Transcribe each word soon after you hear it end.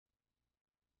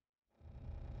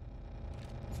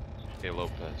Hey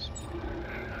Lopez.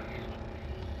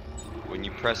 When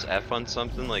you press F on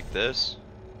something like this,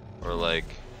 or like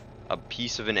a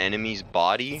piece of an enemy's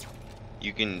body,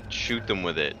 you can shoot them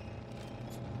with it.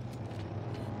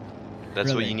 That's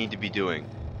Really? what you need to be doing.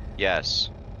 Yes.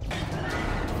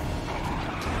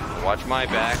 Watch my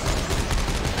back.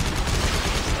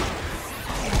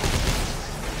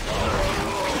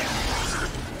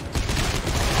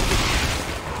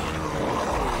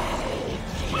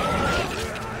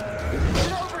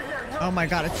 Oh my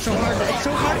god, it's so hard. It's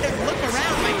so hard to look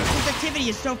around. My sensitivity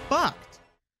is so fucked.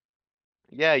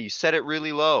 Yeah, you set it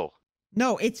really low.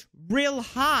 No, it's real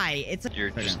high. It's. You're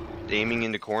just aiming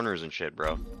into corners and shit,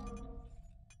 bro.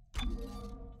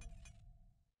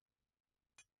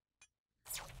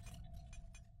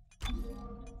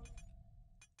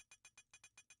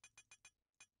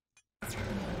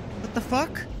 What the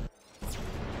fuck?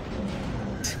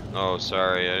 Oh,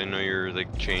 sorry. I didn't know you were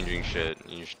like changing shit.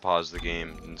 You just paused the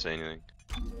game. Didn't say anything.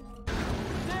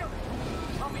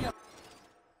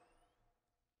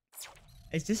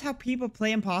 Is this how people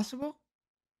play Impossible?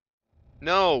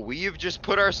 No, we have just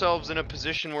put ourselves in a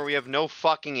position where we have no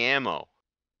fucking ammo.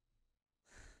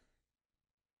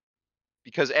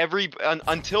 Because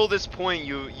until this point,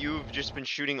 you've just been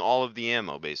shooting all of the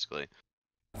ammo, basically.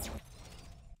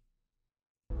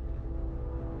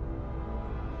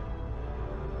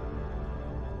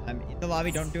 I'm in the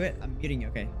lobby. Don't do it. I'm muting you.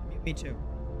 Okay. Mute me too.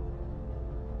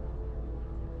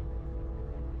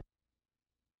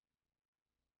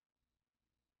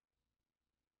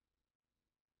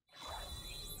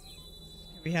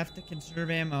 We have to conserve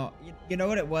ammo. You know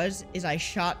what it was? Is I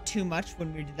shot too much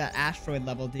when we did that asteroid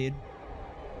level, dude.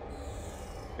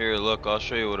 Here, look, I'll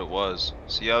show you what it was.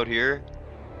 See out here?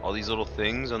 All these little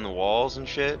things on the walls and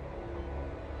shit?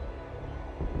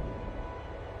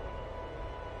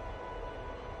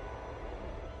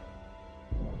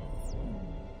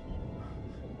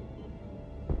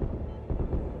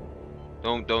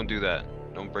 Don't do that.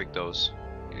 Don't break those.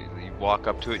 You walk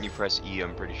up to it and you press E,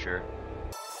 I'm pretty sure.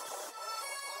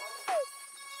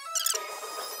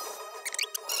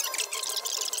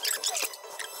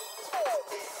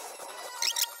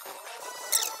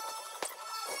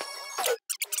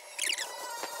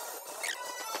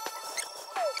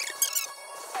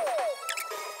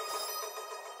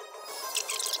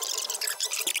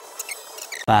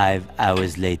 Five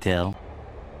hours later.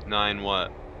 9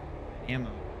 what? Ammo.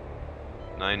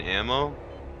 9 ammo?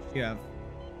 What do you have?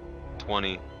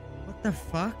 20. What the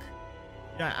fuck?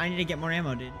 Dude, I need to get more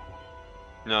ammo, dude.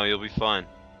 No, you'll be fine.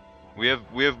 We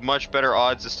have much better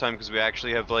odds this time because we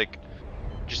actually have like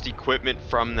just equipment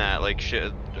from that, like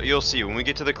shit. You'll see when we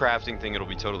get to the crafting thing, it'll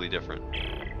be totally different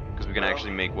because we can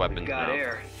actually make weapons now.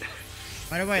 Air.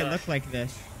 Why do I look like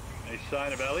this? Any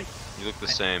sign of Ellie? You look the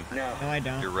same. No. No, I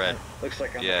don't. You're red. Looks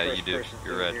like I'm Yeah, the first you do. person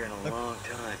You're through red. here in a Look. long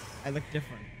time. I look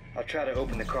different. I'll try to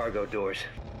open the cargo doors.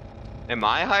 Am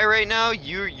I high right now?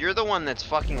 You're the one that's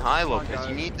fucking high, Lopez.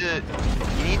 You need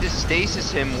to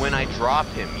stasis him when I drop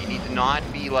him. You need to not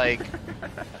be like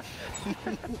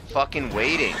fucking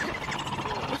waiting.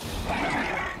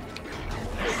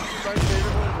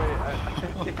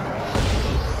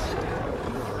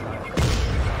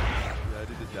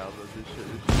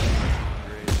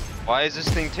 Why is this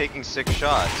thing taking 6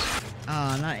 shots?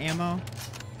 Not ammo.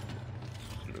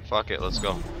 Fuck it, let's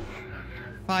go.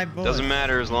 5 bullets. Doesn't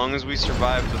matter, as long as we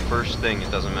survive the first thing,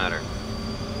 it doesn't matter.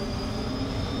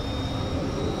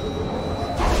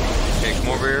 Okay, come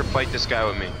over here, fight this guy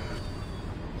with me.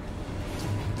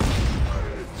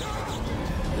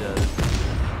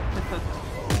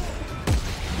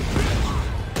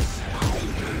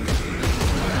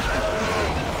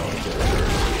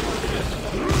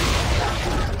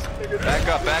 Back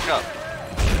up, back up.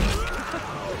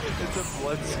 It's a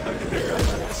bloodsucker.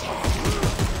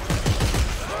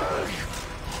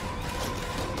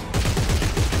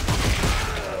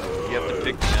 You have to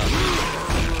pick me up.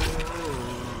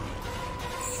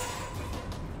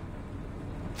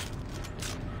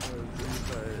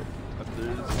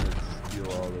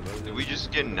 Did we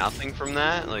just get nothing from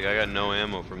that? Like I got no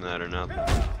ammo from that or nothing.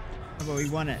 Oh, but we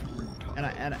won it, and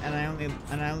I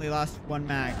only lost 1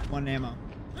 mag, 1 ammo.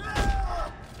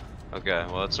 Okay,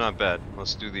 well that's not bad.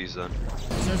 Let's do these then.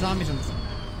 There's no zombies on this one.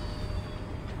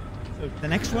 So the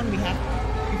next one you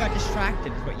got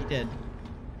distracted is what you did.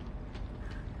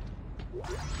 Is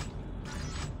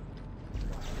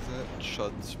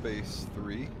that Deadspace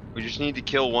 3? We just need to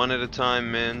kill one at a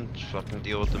time, man. Just fucking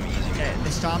deal with them easy. Okay,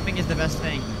 the stomping is the best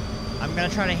thing. I'm gonna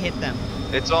try to hit them.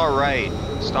 It's alright.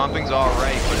 Stomping's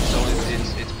alright, but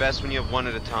it's best when you have one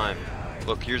at a time.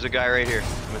 Look, here's a guy right here.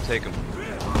 I'm gonna take him.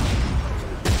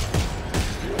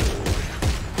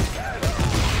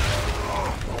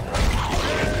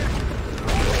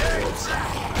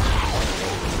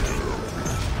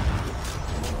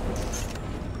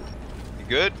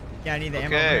 good? Yeah, I need the ammo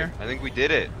over Okay, here. I think we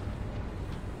did it.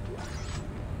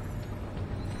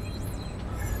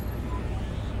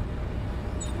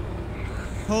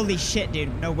 Holy shit,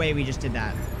 dude. No way we just did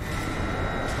that.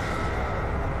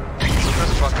 It took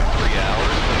us fucking 3 hours,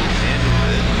 but we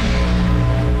managed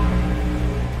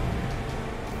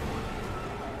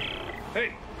it.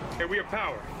 Hey, here we have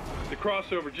power. The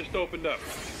crossover just opened up.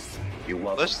 You're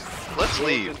welcome. Let's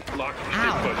leave. Lock the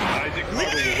Ow. stick button. Isaac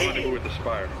Carter will rendezvous with the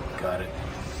Spire. Got it.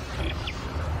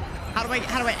 How do I exit?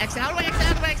 How do I exit?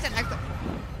 How do I exit? Exit.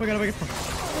 Oh my god, oh my god.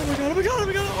 Oh my god, oh my god, oh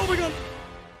my god, oh my god.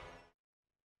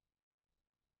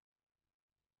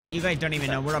 You guys don't even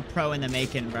know. We're a pro in the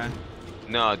making, bruh.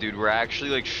 No, dude, we're actually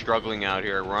like struggling out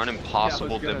here. We're on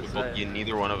impossible difficulty, and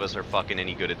neither one of us are fucking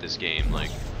any good at this game.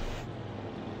 Like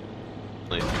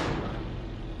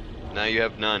now you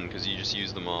have none because you just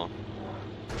used them all.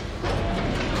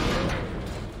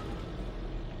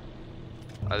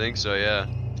 I think so, yeah.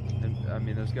 And, I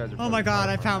mean, those guys are. Oh my god,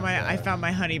 I found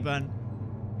my honey bun.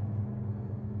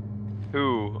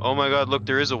 Who? Oh my god, look,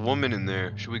 there is a woman in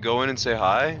there. Should we go in and say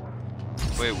hi?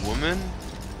 Wait, woman?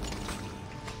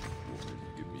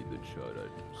 Give me the shot.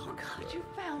 Oh God, you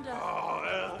found us.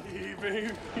 Oh, Ellie, baby.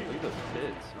 Look at those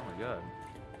tits. Oh my god.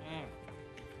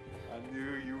 I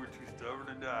knew you were too stubborn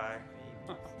to die.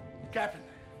 Captain.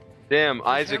 Damn,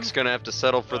 Isaac's gonna have to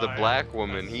settle for the black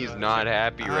woman. He's not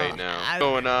happy right now. What's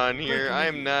going on here? I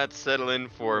am not settling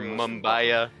for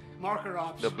Mumbaya, Marker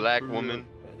ops. the black woman.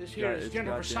 This here is It's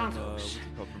Jennifer goddamn, Santos. what's it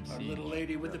called from Our Siege. little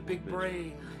lady with the big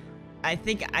brain. I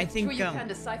think Sure you can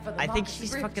decipher the I think marked she's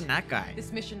script. fucking that guy.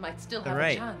 This mission might still They're have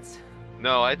right. a chance.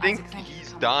 No, I think Isaac, thank you for he's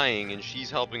coming. dying and she's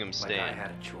helping him Like I stand.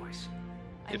 had a choice.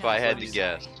 If know, I so had I'm to sorry.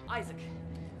 guess. Isaac,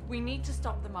 we need to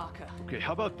stop the marker. Okay,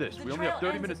 how about this? The We only have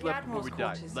trail 30 ends minutes at the left before we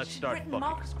Admiral's die. quarters. Let's She's start written fucking.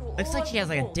 marker scroll Looks all like over she has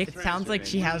the like a wall. dick. Sounds like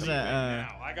she has a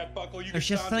I got Buckle, you there's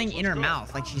just something in her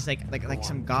mouth, like she's like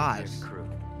some god. There's the crew.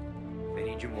 They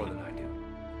need you more than I do.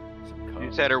 You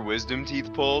just had her wisdom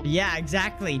teeth pulled? Yeah,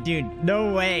 exactly, dude.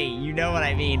 No way. You know what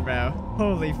I mean, bro.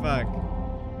 Holy fuck.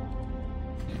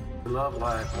 Love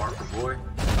life, Marker boy.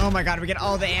 Oh my god, we get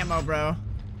all the ammo, bro.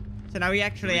 So now we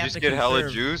actually We have just to get hella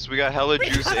conserve. juice? We got hella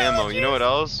juice got ammo. hella You know what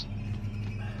juice. else?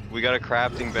 We got a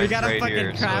crafting We bench got a right fucking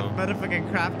here. motherfucking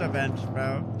craft a bench,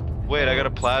 bro. Wait, I got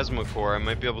a plasma core. I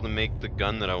might be able to make the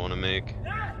gun that I want to make.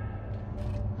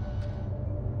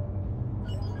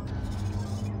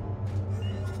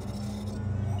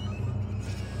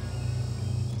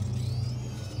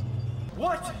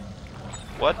 What?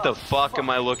 What the fuck am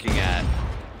I looking at?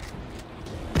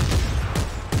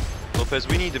 Lopez,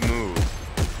 we need to move.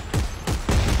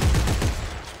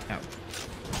 Oh.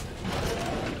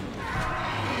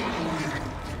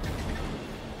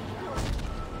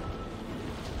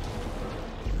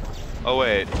 Oh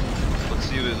wait. Let's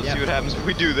see what happens if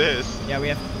we do this. Yeah, we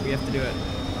have to do it.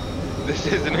 This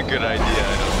isn't a good idea,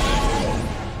 I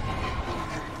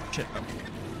Shit. don't think.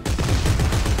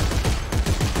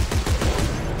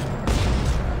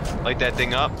 Light that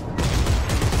thing up.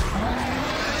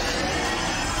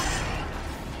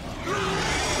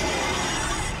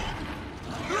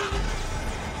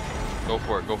 Go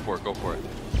for it, go for it, go for it.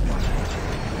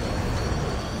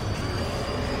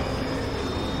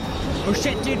 Oh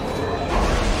shit, dude.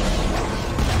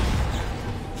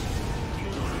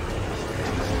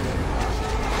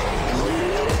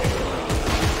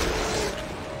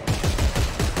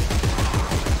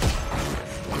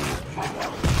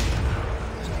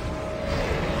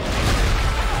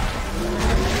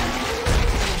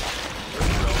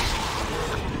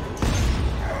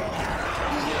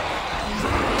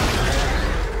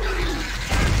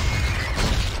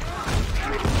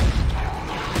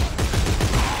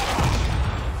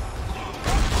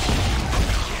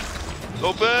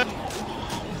 Open!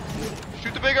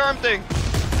 Shoot the big arm thing!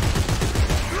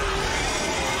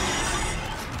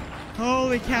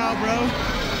 Holy cow, bro.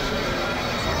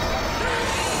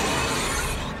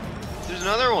 There's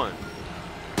another one.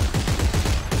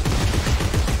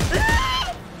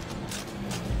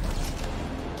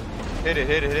 Hit it,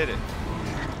 hit it, hit it.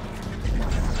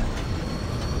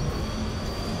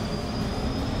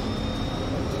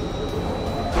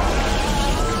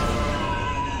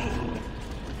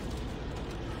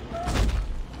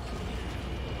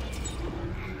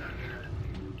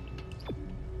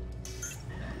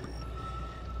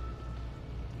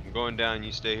 I'm going down,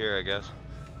 you stay here, I guess.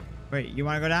 Wait, you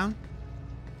want to go down?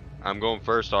 I'm going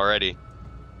first already.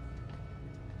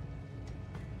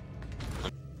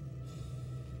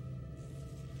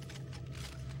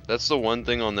 That's the one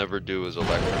thing I'll never do is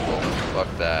electrical.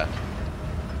 Fuck that.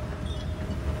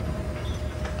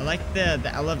 I like the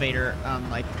elevator,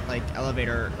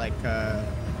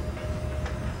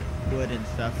 wood and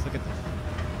stuff. Look at this.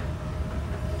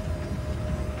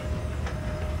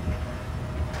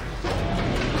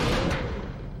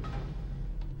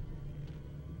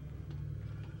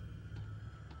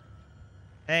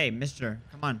 Hey, mister,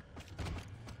 come on.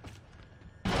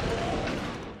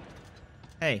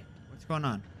 Hey, what's going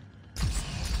on?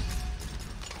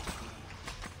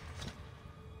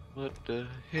 What the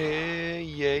hell?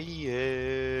 Yeah,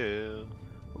 yeah.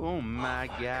 Oh my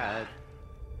god.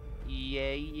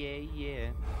 Yeah, yeah,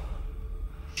 yeah.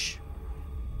 Shh.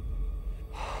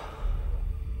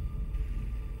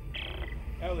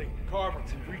 Ellie, Carver,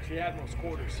 reach the Admiral's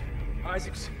quarters.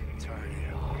 Isaac's. Turn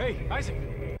it off. Hey, Isaac.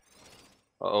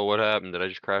 Uh-oh, what happened? Did I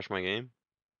just crash my game?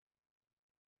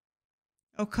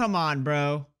 Oh, come on,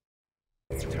 bro.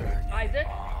 Isaac?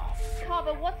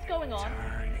 Carver, what's going on?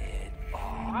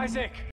 Isaac!